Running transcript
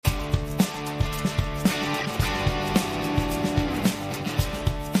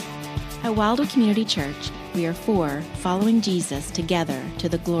At Wildwood Community Church, we are for following Jesus together to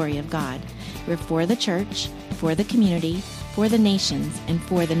the glory of God. We're for the church, for the community, for the nations, and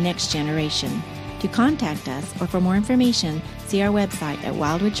for the next generation. To contact us or for more information, see our website at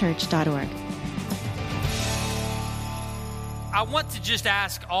wildwoodchurch.org. I want to just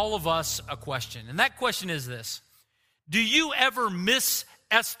ask all of us a question, and that question is this. Do you ever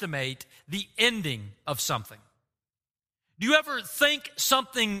misestimate the ending of something? Do you ever think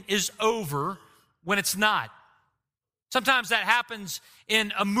something is over when it's not? Sometimes that happens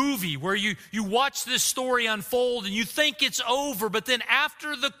in a movie where you watch this story unfold and you think it's over, but then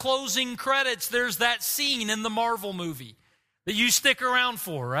after the closing credits, there's that scene in the Marvel movie that you stick around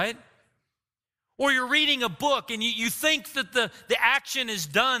for, right? Or you're reading a book and you think that the action is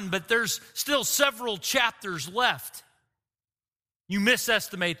done, but there's still several chapters left. You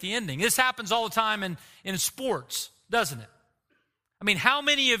misestimate the ending. This happens all the time in sports, doesn't it? I mean, how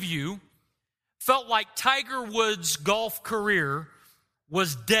many of you felt like Tiger Woods' golf career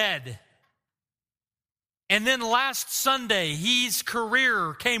was dead? And then last Sunday, his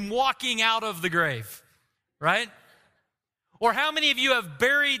career came walking out of the grave, right? Or how many of you have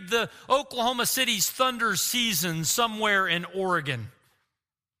buried the Oklahoma City's Thunder season somewhere in Oregon?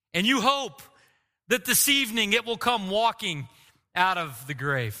 And you hope that this evening it will come walking out of the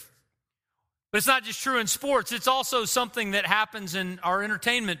grave. But it's not just true in sports. It's also something that happens in our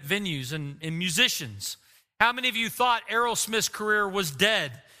entertainment venues and in musicians. How many of you thought Aerosmith's career was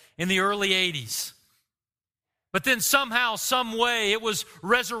dead in the early 80s? But then somehow, some way, it was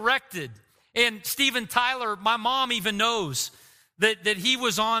resurrected. And Steven Tyler, my mom even knows that he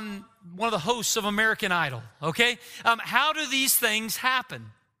was on one of the hosts of American Idol, okay? How do these things happen?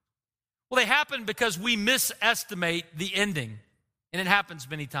 Well, they happen because we misestimate the ending. And it happens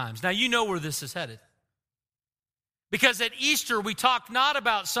many times. Now, you know where this is headed. Because at Easter, we talk not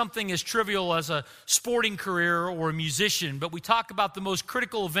about something as trivial as a sporting career or a musician, but we talk about the most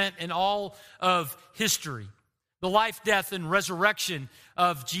critical event in all of history, the life, death, and resurrection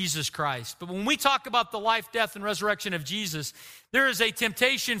of Jesus Christ. But when we talk about the life, death, and resurrection of Jesus, there is a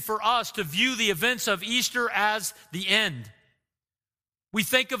temptation for us to view the events of Easter as the end. We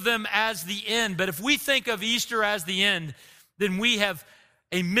think of them as the end, but if we think of Easter as the end, then we have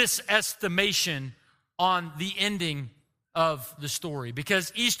a misestimation on the ending of the story.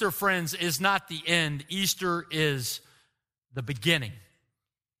 Because Easter, friends, is not the end. Easter is the beginning.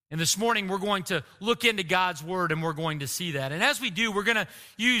 And this morning, we're going to look into God's Word, and we're going to see that. And as we do, we're going to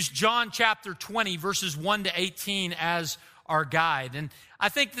use John chapter 20, verses 1 to 18 as our guide. And I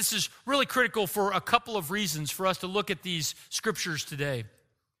think this is really critical for a couple of reasons for us to look at these scriptures today.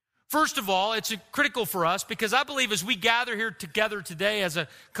 First of all, it's critical for us because I believe as we gather here together today as a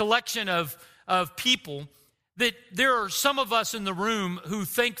collection of people, that there are some of us in the room who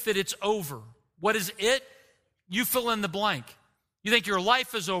think that it's over. What is it? You fill in the blank. You think your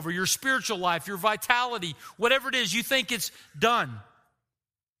life is over, your spiritual life, your vitality, whatever it is, you think it's done.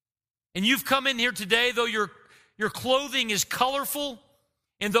 And you've come in here today, though your clothing is colorful,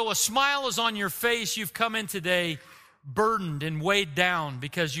 and though a smile is on your face, you've come in today burdened and weighed down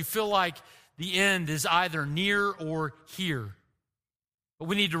because you feel like the end is either near or here. But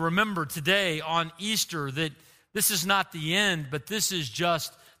we need to remember today on Easter that this is not the end, but this is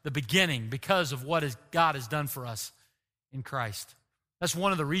just the beginning because of what God has done for us in Christ. That's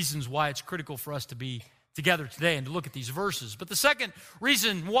one of the reasons why it's critical for us to be together today and to look at these verses. But the second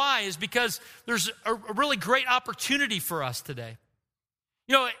reason why is because there's a really great opportunity for us today.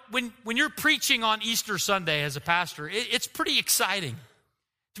 You know, when you're preaching on Easter Sunday as a pastor, it's pretty exciting.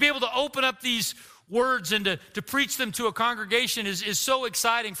 To be able to open up these words and to preach them to a congregation is so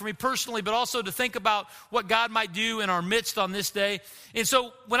exciting for me personally, but also to think about what God might do in our midst on this day. And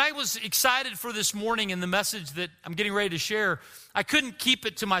so when I was excited for this morning and the message that I'm getting ready to share, I couldn't keep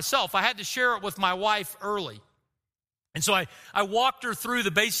it to myself. I had to share it with my wife early. And so I walked her through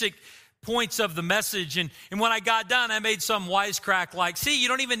the basic points of the message, and when I got done, I made some wisecrack like, see, you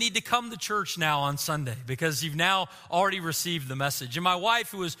don't even need to come to church now on Sunday because you've now already received the message. And my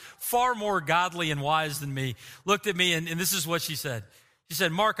wife, who was far more godly and wise than me, looked at me, and this is what she said. She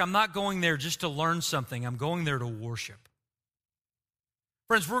said, Mark, I'm not going there just to learn something. I'm going there to worship.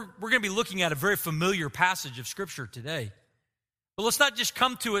 Friends, we're going to be looking at a very familiar passage of Scripture today. But let's not just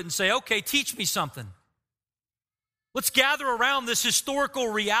come to it and say, okay, teach me something. Let's gather around this historical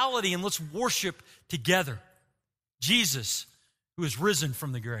reality and let's worship together Jesus, who is risen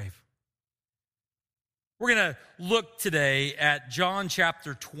from the grave. We're going to look today at John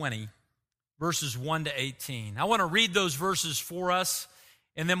chapter 20, verses 1 to 18. I want to read those verses for us,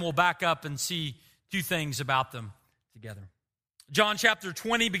 and then we'll back up and see two things about them together. John chapter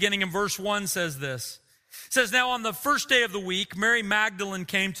 20, beginning in verse 1, says this. It says, "Now on the first day of the week, Mary Magdalene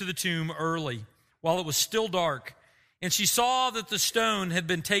came to the tomb early, while it was still dark, and she saw that the stone had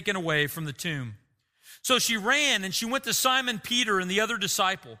been taken away from the tomb. So she ran and she went to Simon Peter and the other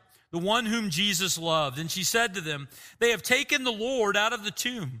disciple, the one whom Jesus loved. And she said to them, 'They have taken the Lord out of the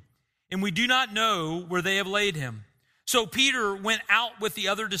tomb, and we do not know where they have laid him.' So Peter went out with the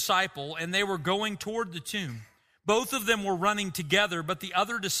other disciple, and they were going toward the tomb. Both of them were running together, but the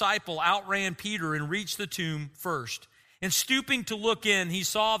other disciple outran Peter and reached the tomb first. And stooping to look in, he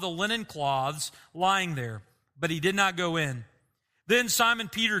saw the linen cloths lying there, but he did not go in. Then Simon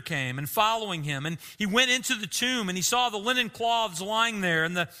Peter came, and following him, and he went into the tomb, and he saw the linen cloths lying there,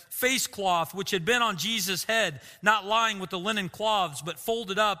 and the face cloth which had been on Jesus' head, not lying with the linen cloths, but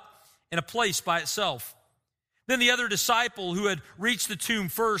folded up in a place by itself. Then the other disciple who had reached the tomb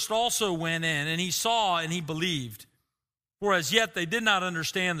first also went in, and he saw and he believed. For as yet they did not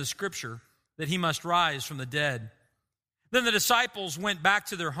understand the scripture, that he must rise from the dead. Then the disciples went back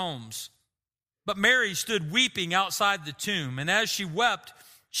to their homes. But Mary stood weeping outside the tomb, and as she wept,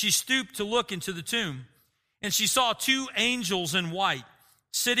 she stooped to look into the tomb. And she saw two angels in white,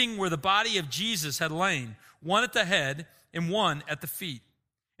 sitting where the body of Jesus had lain, one at the head and one at the feet.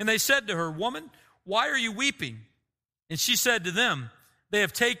 And they said to her, 'Woman, why are you weeping?' And she said to them, 'They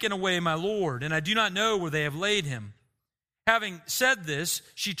have taken away my Lord, and I do not know where they have laid him.' Having said this,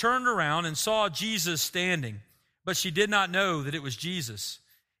 she turned around and saw Jesus standing, but she did not know that it was Jesus.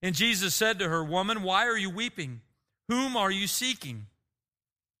 And Jesus said to her, 'Woman, why are you weeping? Whom are you seeking?'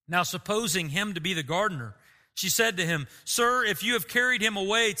 Now supposing him to be the gardener, she said to him, 'Sir, if you have carried him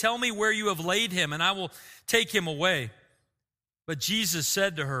away, tell me where you have laid him, and I will take him away.' But Jesus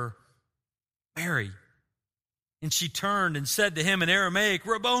said to her, 'Mary.' And she turned and said to him in Aramaic,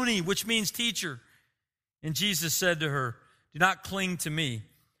 'Rabboni,' which means teacher. And Jesus said to her, 'Do not cling to me,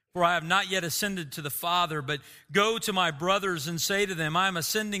 for I have not yet ascended to the Father, but go to my brothers and say to them, I am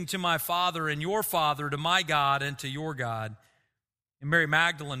ascending to my Father and your Father, to my God and to your God.' And Mary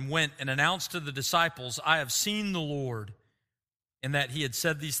Magdalene went and announced to the disciples, 'I have seen the Lord,' and that he had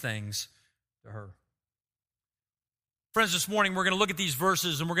said these things to her." Friends, this morning we're going to look at these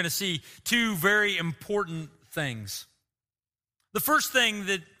verses and we're going to see two very important things. The first thing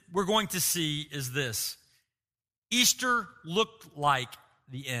that we're going to see is this: Easter looked like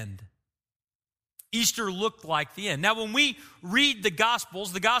the end. Easter looked like the end. Now, when we read the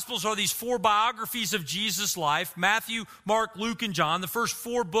Gospels are these four biographies of Jesus' life: Matthew, Mark, Luke, and John, the first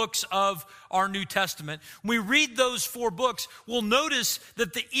four books of our New Testament. When we read those four books, we'll notice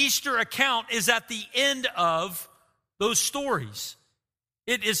that the Easter account is at the end of those stories.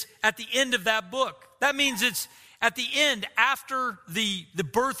 It is at the end of that book. That means it's at the end after the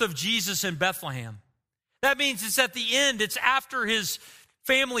birth of Jesus in Bethlehem. That means it's at the end. It's after his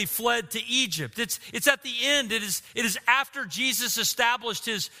family fled to Egypt. It's at the end. It is after Jesus established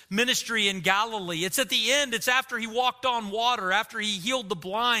his ministry in Galilee. It's at the end. It's after he walked on water, after he healed the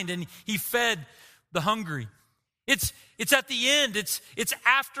blind and he fed the hungry. It's at the end. It's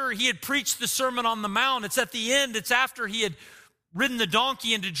after he had preached the Sermon on the Mount. It's at the end. It's after he had ridden the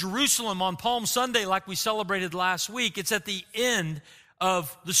donkey into Jerusalem on Palm Sunday like we celebrated last week. It's at the end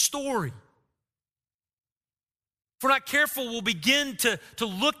of the story. If we're not careful, we'll begin to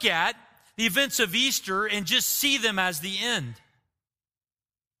look at the events of Easter and just see them as the end.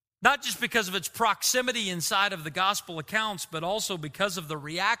 Not just because of its proximity inside of the gospel accounts, but also because of the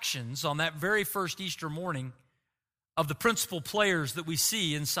reactions on that very first Easter morning of the principal players that we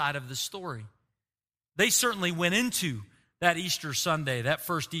see inside of the story. They certainly went into that Easter Sunday, that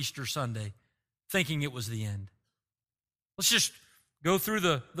first Easter Sunday, thinking it was the end. Let's just go through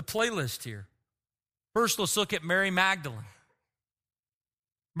the playlist here. First, let's look at Mary Magdalene.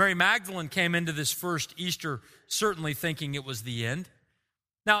 Mary Magdalene came into this first Easter certainly thinking it was the end.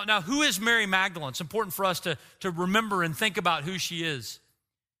 Now, who is Mary Magdalene? It's important for us to remember and think about who she is.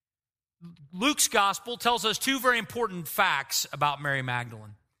 Luke's gospel tells us two very important facts about Mary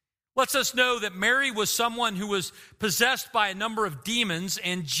Magdalene. Lets us know that Mary was someone who was possessed by a number of demons,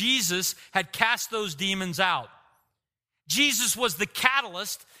 and Jesus had cast those demons out. Jesus was the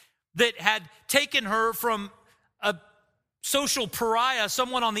catalyst that had taken her from a social pariah,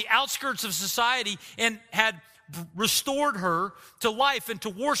 someone on the outskirts of society, and had restored her to life and to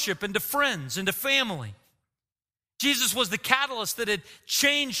worship and to friends and to family. Jesus was the catalyst that had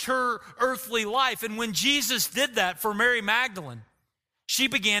changed her earthly life. And when Jesus did that for Mary Magdalene, she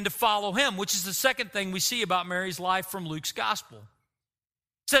began to follow him, which is the second thing we see about Mary's life from Luke's gospel.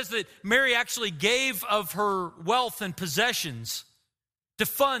 It says that Mary actually gave of her wealth and possessions to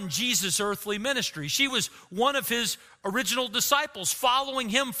fund Jesus' earthly ministry. She was one of his original disciples, following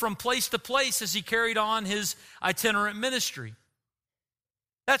him from place to place as he carried on his itinerant ministry.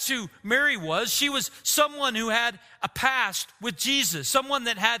 That's who Mary was. She was someone who had a past with Jesus, someone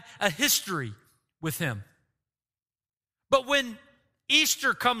that had a history with him. But when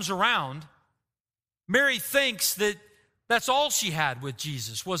Easter comes around, Mary thinks that that's all she had with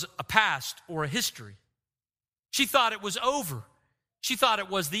Jesus, was a past or a history. She thought it was over. She thought it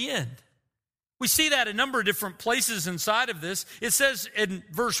was the end. We see that a number of different places inside of this. It says in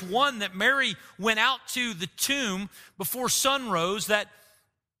verse 1 that Mary went out to the tomb before sun rose that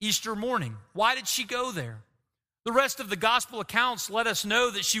Easter morning. Why did she go there? The rest of the gospel accounts let us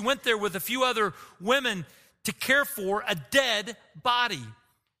know that she went there with a few other women to care for a dead body.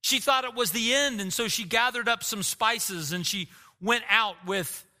 She thought it was the end, and so she gathered up some spices and she went out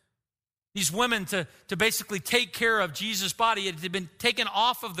with these women to basically take care of Jesus' body. It had been taken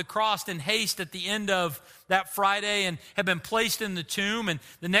off of the cross in haste at the end of that Friday and had been placed in the tomb. And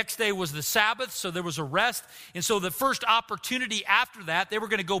the next day was the Sabbath, so there was a rest. And so the first opportunity after that, they were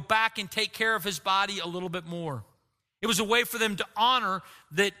going to go back and take care of his body a little bit more. It was a way for them to honor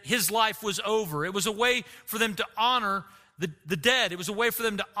that his life was over. It was a way for them to honor the dead. It was a way for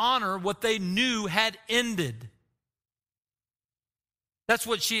them to honor what they knew had ended. That's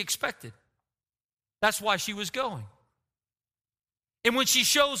what she expected. That's why she was going. And when she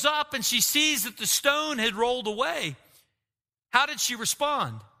shows up and she sees that the stone had rolled away, how did she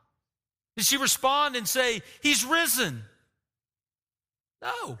respond? Did she respond and say, "He's risen"?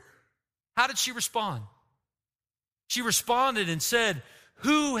 No. How did she respond? She responded and said,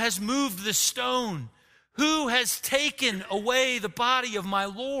 "Who has moved the stone? Who has taken away the body of my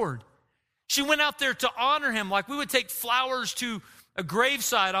Lord?" She went out there to honor him like we would take flowers to a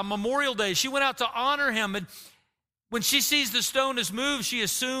graveside on Memorial Day. She went out to honor him. And when she sees the stone is moved, she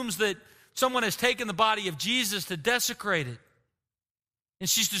assumes that someone has taken the body of Jesus to desecrate it. And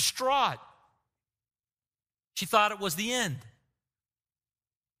she's distraught. She thought it was the end.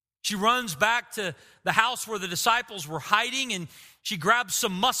 She runs back to the house where the disciples were hiding, and she grabs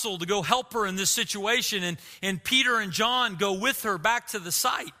some muscle to go help her in this situation. And Peter and John go with her back to the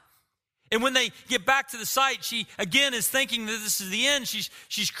site. And when they get back to the site, she again is thinking that this is the end.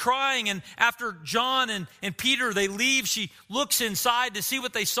 She's crying, and after John and Peter, they leave, she looks inside to see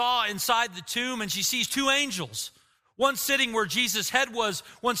what they saw inside the tomb, and she sees two angels. One sitting where Jesus' head was,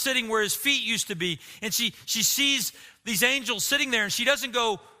 one sitting where his feet used to be. And she sees these angels sitting there, and she doesn't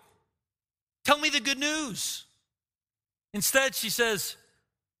go, "Tell me the good news." Instead, she says,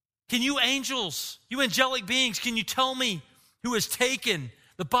 "Can you angels, you angelic beings, can you tell me who has taken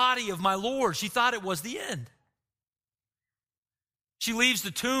the body of my Lord?" She thought it was the end. She leaves the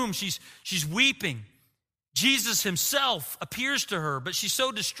tomb. She's weeping. Jesus himself appears to her, but she's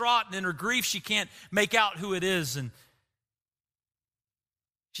so distraught and in her grief she can't make out who it is. And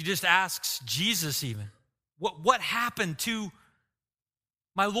she just asks Jesus even, what happened to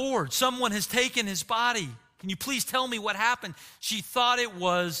my Lord? Someone has taken his body. Can you please tell me what happened? She thought it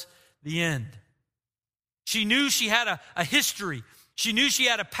was the end. She knew she had a history. She knew she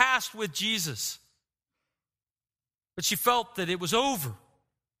had a past with Jesus. But she felt that it was over.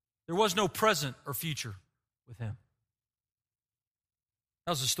 There was no present or future with him.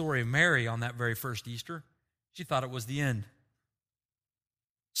 That was the story of Mary on that very first Easter. She thought it was the end.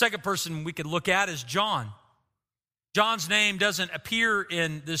 Second person we could look at is John. John's name doesn't appear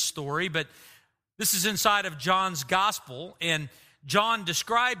in this story, but this is inside of John's gospel, and John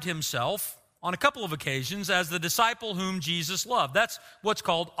described himself on a couple of occasions as the disciple whom Jesus loved. That's what's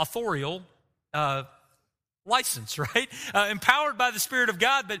called authorial license, right? Empowered by the Spirit of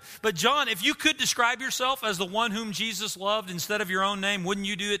God. But John, if you could describe yourself as the one whom Jesus loved instead of your own name, wouldn't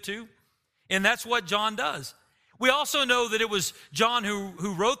you do it too? And that's what John does. We also know that it was John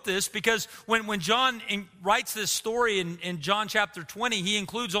who wrote this, because when John writes this story in John chapter 20, he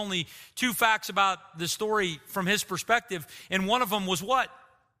includes only two facts about the story from his perspective. And one of them was what?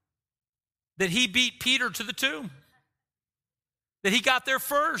 That he beat Peter to the tomb. That he got there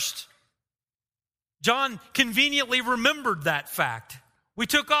first. John conveniently remembered that fact. We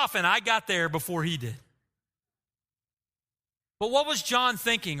took off and I got there before he did. But what was John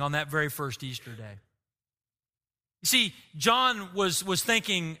thinking on that very first Easter day? You see, John was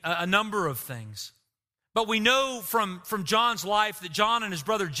thinking a number of things. But we know from John's life that John and his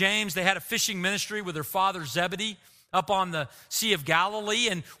brother James, they had a fishing ministry with their father Zebedee up on the Sea of Galilee.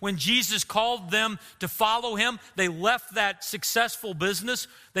 And when Jesus called them to follow him, they left that successful business.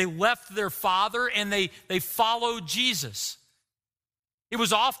 They left their father and they followed Jesus. It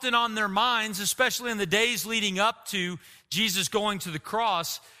was often on their minds, especially in the days leading up to Jesus going to the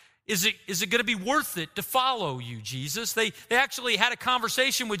cross. Is it going to be worth it to follow you, Jesus? They actually had a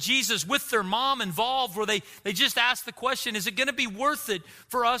conversation with Jesus with their mom involved where they just asked the question, is it going to be worth it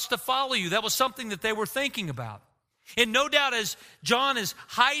for us to follow you? That was something that they were thinking about. And no doubt as John is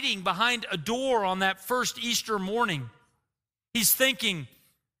hiding behind a door on that first Easter morning, he's thinking,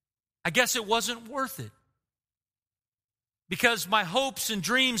 I guess it wasn't worth it. Because my hopes and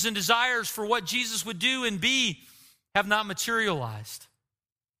dreams and desires for what Jesus would do and be have not materialized.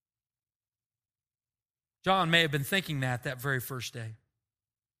 John may have been thinking that very first day.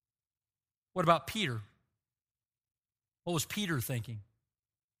 What about Peter? What was Peter thinking?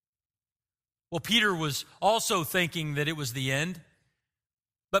 Well, Peter was also thinking that it was the end.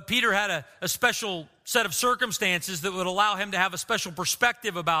 But Peter had a special set of circumstances that would allow him to have a special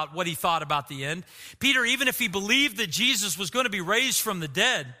perspective about what he thought about the end. Peter, even if he believed that Jesus was going to be raised from the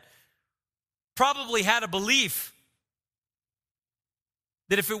dead, probably had a belief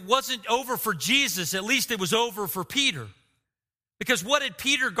that if it wasn't over for Jesus, at least it was over for Peter. Because what had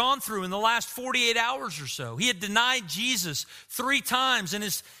Peter gone through in the last 48 hours or so? He had denied Jesus 3 times in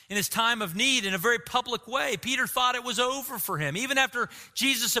his time of need in a very public way. Peter thought it was over for him. Even after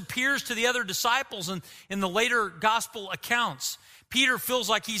Jesus appears to the other disciples in the later gospel accounts, Peter feels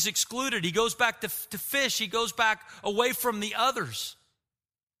like he's excluded. He goes back to fish. He goes back away from the others.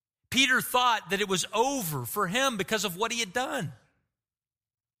 Peter thought that it was over for him because of what he had done.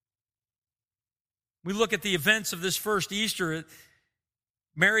 We look at the events of this first Easter.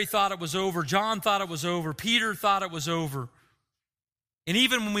 Mary thought it was over. John thought it was over. Peter thought it was over. And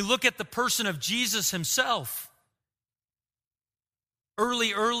even when we look at the person of Jesus himself,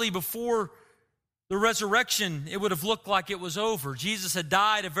 early before the resurrection, it would have looked like it was over. Jesus had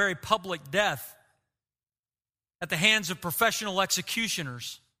died a very public death at the hands of professional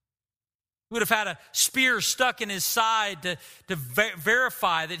executioners. He would have had a spear stuck in his side to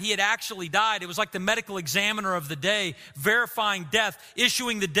verify that he had actually died. It was like the medical examiner of the day verifying death,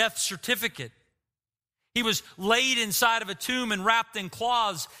 issuing the death certificate. He was laid inside of a tomb and wrapped in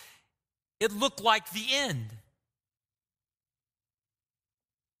cloths. It looked like the end.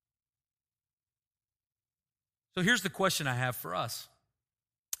 So here's the question I have for us.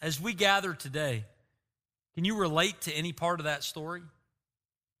 As we gather today, can you relate to any part of that story?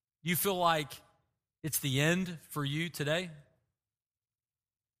 Do you feel like it's the end for you today?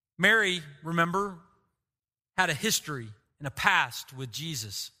 Mary, remember, had a history and a past with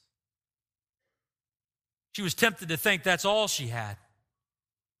Jesus. She was tempted to think that's all she had.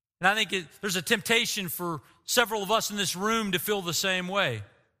 And I think there's a temptation for several of us in this room to feel the same way.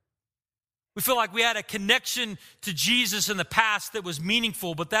 We feel like we had a connection to Jesus in the past that was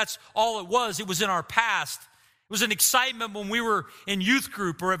meaningful, but that's all it was. It was in our past. It was an excitement when we were in youth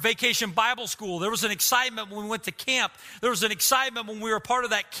group or at Vacation Bible School. There was an excitement when we went to camp. There was an excitement when we were part of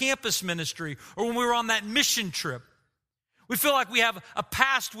that campus ministry or when we were on that mission trip. We feel like we have a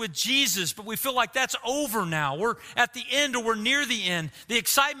past with Jesus, but we feel like that's over now. We're at the end or we're near the end. The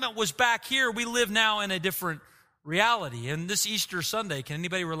excitement was back here. We live now in a different reality. And this Easter Sunday, can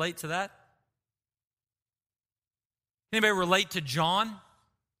anybody relate to that? Anybody relate to John?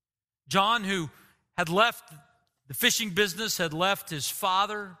 John, who had left the fishing business, had left his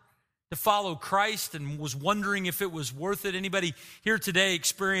father to follow Christ and was wondering if it was worth it. Anybody here today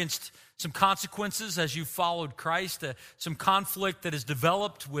experienced some consequences as you followed Christ, some conflict that has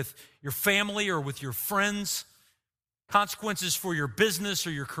developed with your family or with your friends, consequences for your business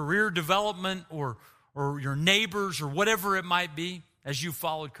or your career development or your neighbors or whatever it might be as you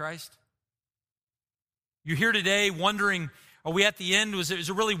followed Christ? You're here today wondering, are we at the end? Is it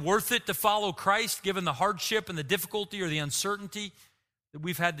really worth it to follow Christ given the hardship and the difficulty or the uncertainty that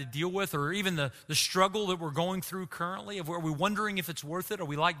we've had to deal with or even the struggle that we're going through currently? Are we wondering if it's worth it? Are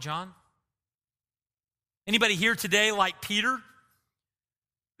we like John? Anybody here today like Peter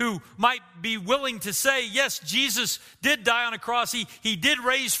who might be willing to say, yes, Jesus did die on a cross. He did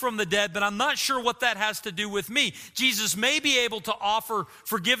raise from the dead, but I'm not sure what that has to do with me. Jesus may be able to offer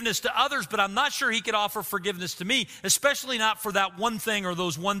forgiveness to others, but I'm not sure he could offer forgiveness to me, especially not for that one thing or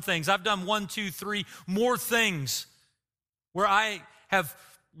those one things. I've done 1, 2, 3 more things where I have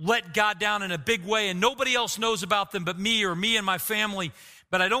let God down in a big way and nobody else knows about them but me or me and my family,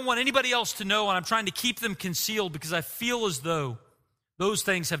 but I don't want anybody else to know and I'm trying to keep them concealed because I feel as though those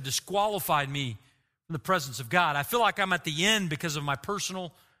things have disqualified me from the presence of God. I feel like I'm at the end because of my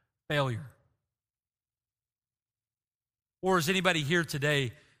personal failure. Or is anybody here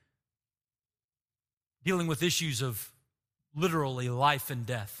today dealing with issues of literally life and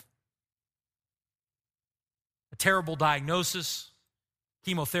death? A terrible diagnosis,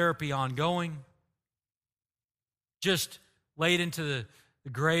 chemotherapy ongoing, just laid into the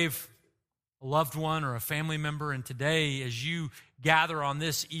grave a loved one or a family member, and today, as you gather on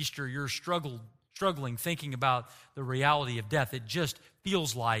this Easter, you're struggling thinking about the reality of death. It just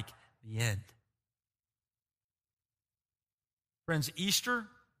feels like the end. Friends, Easter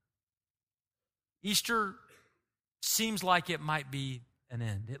seems like it might be an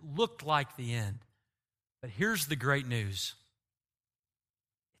end. It looked like the end. But here's the great news.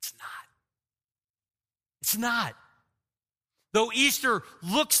 It's not. It's not. Though Easter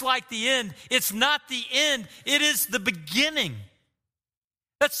looks like the end, it's not the end. It is the beginning.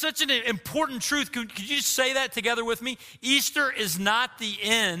 That's such an important truth. Could you say that together with me? Easter is not the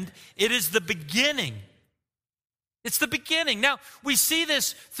end. It is the beginning. It's the beginning. Now, we see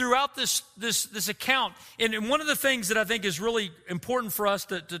this throughout this account. And one of the things that I think is really important for us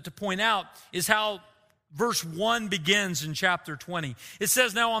to point out is how verse 1 begins in chapter 20. It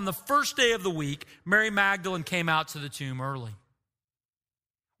says, "Now on the first day of the week, Mary Magdalene came out to the tomb early."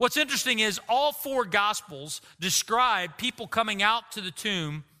 What's interesting is all four Gospels describe people coming out to the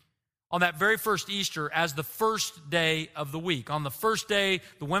tomb on that very first Easter as the first day of the week. On the first day,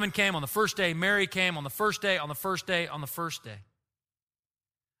 the women came. On the first day, Mary came. On the first day, on the first day, on the first day.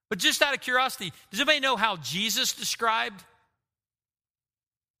 But just out of curiosity, does anybody know how Jesus described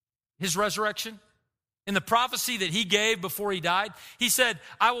his resurrection? In the prophecy that he gave before he died, he said,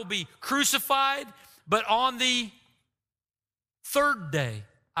 "I will be crucified, but on the third day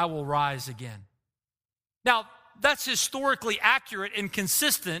I will rise again." Now, that's historically accurate and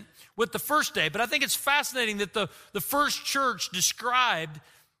consistent with the first day, but I think it's fascinating that the first church described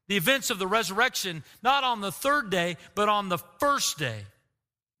the events of the resurrection not on the third day, but on the first day.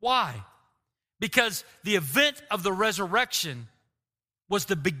 Why? Because the event of the resurrection was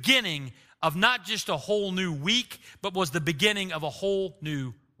the beginning of not just a whole new week, but was the beginning of a whole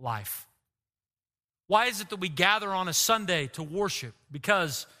new life. Why is it that we gather on a Sunday to worship?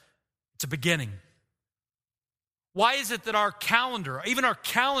 Because it's a beginning. Why is it that our calendar, even our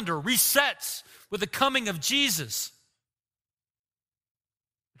calendar, resets with the coming of Jesus?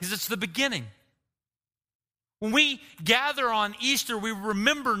 Because it's the beginning. When we gather on Easter, we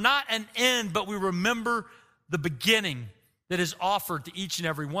remember not an end, but we remember the beginning that is offered to each and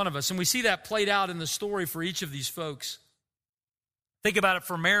every one of us. And we see that played out in the story for each of these folks. Think about it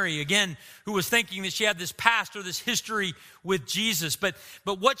for Mary, again, who was thinking that she had this past or this history with Jesus. But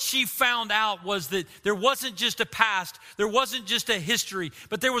what she found out was that there wasn't just a past, there wasn't just a history,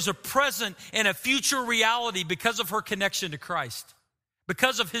 but there was a present and a future reality because of her connection to Christ,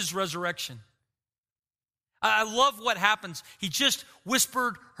 because of his resurrection. I love what happens. He just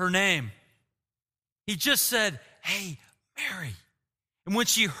whispered her name. He just said, "Hey, Mary." And when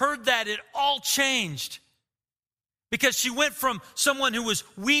she heard that, it all changed. Because she went from someone who was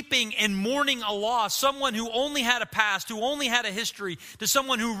weeping and mourning a loss, someone who only had a past, who only had a history, to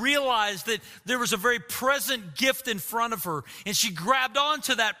someone who realized that there was a very present gift in front of her. And she grabbed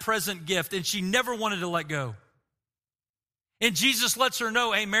onto that present gift and she never wanted to let go. And Jesus lets her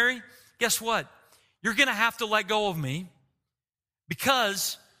know, "Hey, Mary, guess what? You're going to have to let go of me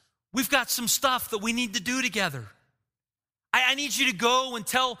because we've got some stuff that we need to do together. I need you to go and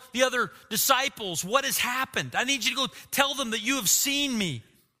tell the other disciples what has happened. I need you to go tell them that you have seen me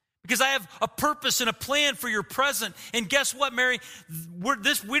because I have a purpose and a plan for your present. And guess what, Mary?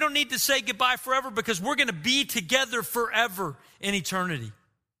 We don't need to say goodbye forever because we're going to be together forever in eternity."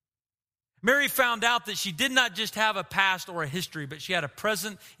 Mary found out that she did not just have a past or a history, but she had a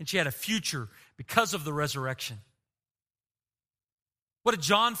present and she had a future because of the resurrection. What did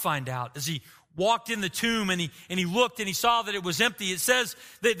John find out as he walked in the tomb and he looked and he saw that it was empty? It says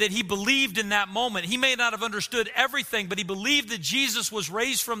that he believed in that moment. He may not have understood everything, but he believed that Jesus was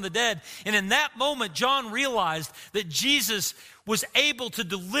raised from the dead. And in that moment, John realized that Jesus was able to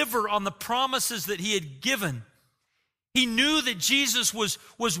deliver on the promises that he had given. He knew that Jesus was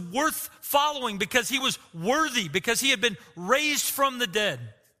worth following because he was worthy, because he had been raised from the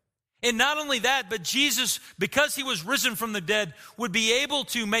dead. And not only that, but Jesus, because he was risen from the dead, would be able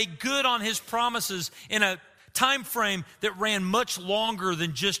to make good on his promises in a time frame that ran much longer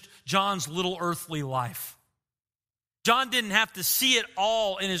than just John's little earthly life. John didn't have to see it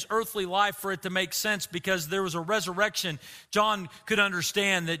all in his earthly life for it to make sense because there was a resurrection. John could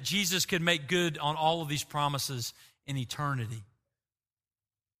understand that Jesus could make good on all of these promises in eternity.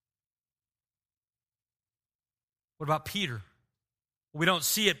 What about Peter? We don't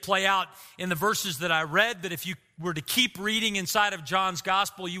see it play out in the verses that I read, but if you were to keep reading inside of John's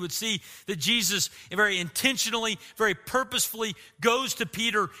gospel, you would see that Jesus very intentionally, very purposefully goes to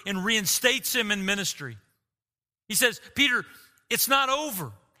Peter and reinstates him in ministry. He says, "Peter, it's not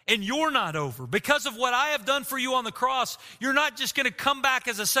over. And you're not over. Because of what I have done for you on the cross, you're not just going to come back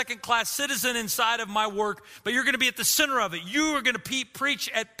as a second-class citizen inside of my work, but you're going to be at the center of it. You are going to preach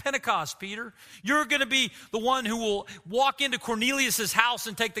at Pentecost, Peter. You're going to be the one who will walk into Cornelius' house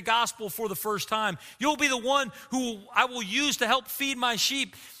and take the gospel for the first time. You'll be the one who I will use to help feed my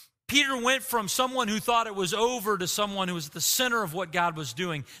sheep. Peter went from someone who thought it was over to someone who was at the center of what God was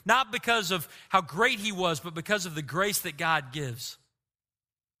doing, not because of how great he was, but because of the grace that God gives.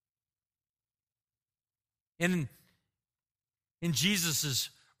 In Jesus'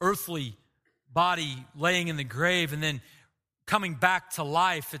 earthly body laying in the grave and then coming back to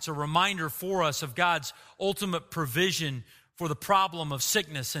life, it's a reminder for us of God's ultimate provision for the problem of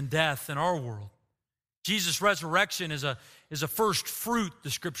sickness and death in our world. Jesus' resurrection is a first fruit,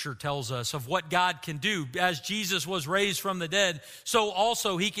 the Scripture tells us, of what God can do. As Jesus was raised from the dead, so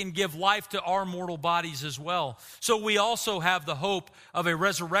also he can give life to our mortal bodies as well. So we also have the hope of a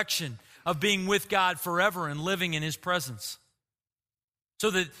resurrection, of being with God forever and living in his presence. So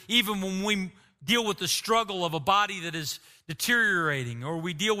that even when we deal with the struggle of a body that is deteriorating, or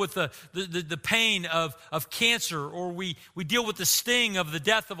we deal with the pain of cancer, or we deal with the sting of the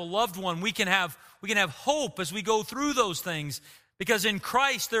death of a loved one, we can have hope as we go through those things, because in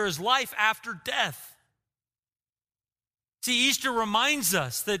Christ there is life after death. See, Easter reminds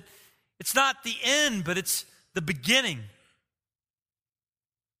us that it's not the end, but it's the beginning.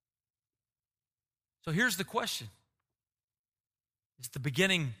 So here's the question. It's the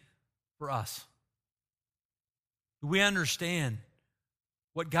beginning for us. Do we understand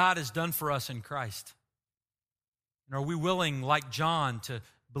what God has done for us in Christ? And are we willing, like John, to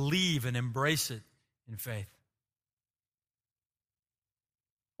believe and embrace it in faith?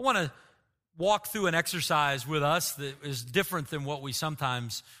 I want to walk through an exercise with us that is different than what we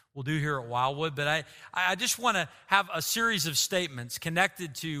sometimes will do here at Wildwood, but I just want to have a series of statements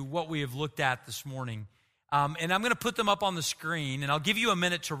connected to what we have looked at this morning. And I'm going to put them up on the screen, and I'll give you a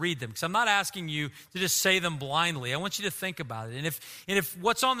minute to read them, because I'm not asking you to just say them blindly. I want you to think about it. And if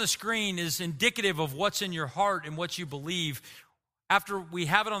what's on the screen is indicative of what's in your heart and what you believe, after we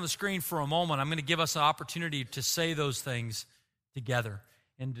have it on the screen for a moment, I'm going to give us an opportunity to say those things together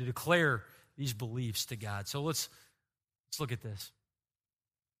and to declare these beliefs to God. So let's look at this.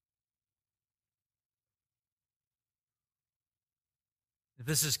 If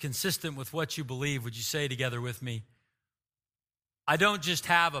this is consistent with what you believe, would you say together with me, I don't just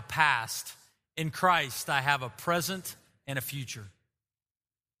have a past. In Christ, I have a present and a future.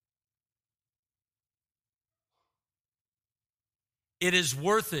 It is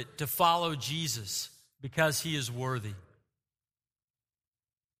worth it to follow Jesus because he is worthy.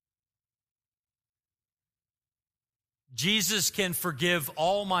 Jesus can forgive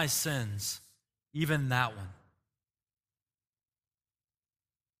all my sins, even that one.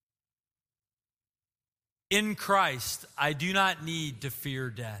 In Christ, I do not need to fear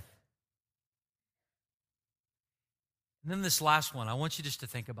death. And then this last one, I want you just to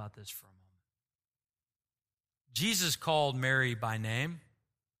think about this for a moment. Jesus called Mary by name,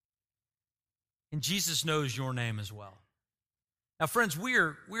 and Jesus knows your name as well. Now, friends, we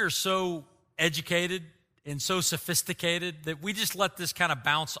are so educated and so sophisticated that we just let this kind of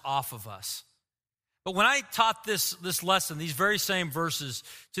bounce off of us. But when I taught this lesson, these very same verses,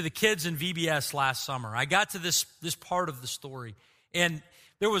 to the kids in VBS last summer, I got to this part of the story, and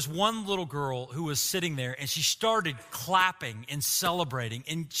there was one little girl who was sitting there, and she started clapping and celebrating,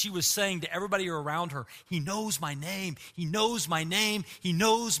 and she was saying to everybody around her, "He knows my name, he knows my name, he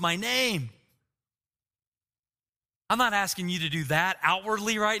knows my name." I'm not asking you to do that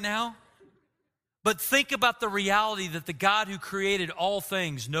outwardly right now, but think about the reality that the God who created all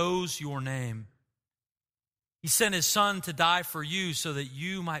things knows your name. He sent his son to die for you so that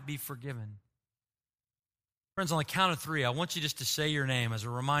you might be forgiven. Friends, on the count of 3, I want you just to say your name as a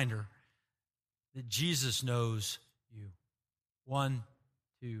reminder that Jesus knows you. 1,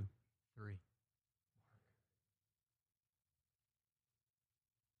 2, 3.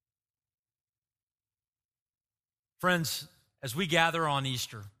 Friends, as we gather on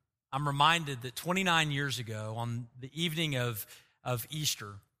Easter, I'm reminded that 29 years ago, on the evening of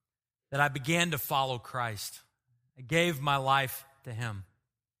Easter, that I began to follow Christ. I gave my life to him.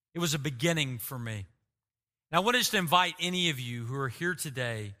 It was a beginning for me. And I want to just invite any of you who are here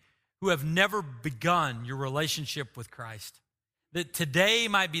today who have never begun your relationship with Christ, that today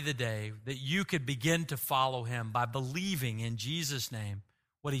might be the day that you could begin to follow him by believing in Jesus' name,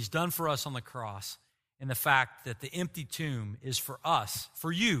 what he's done for us on the cross, and the fact that the empty tomb is for us,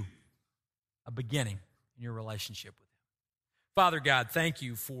 for you, a beginning in your relationship with him. Father God, thank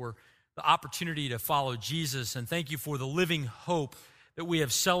you for the opportunity to follow Jesus. And thank you for the living hope that we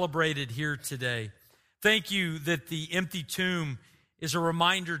have celebrated here today. Thank you that the empty tomb is a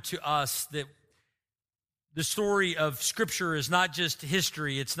reminder to us that the story of Scripture is not just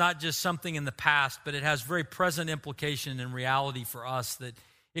history. It's not just something in the past, but it has very present implication and reality for us, that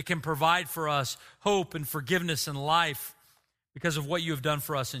it can provide for us hope and forgiveness and life because of what you have done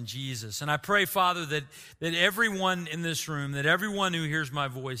for us in Jesus. And I pray, Father, that everyone in this room, that everyone who hears my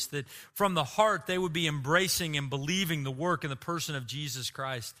voice, that from the heart they would be embracing and believing the work and the person of Jesus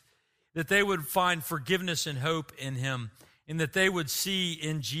Christ, that they would find forgiveness and hope in him, and that they would see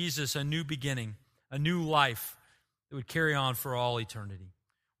in Jesus a new beginning, a new life that would carry on for all eternity.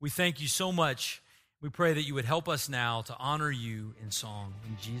 We thank you so much. We pray that you would help us now to honor you in song.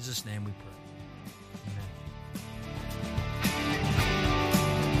 In Jesus' name we pray. Amen.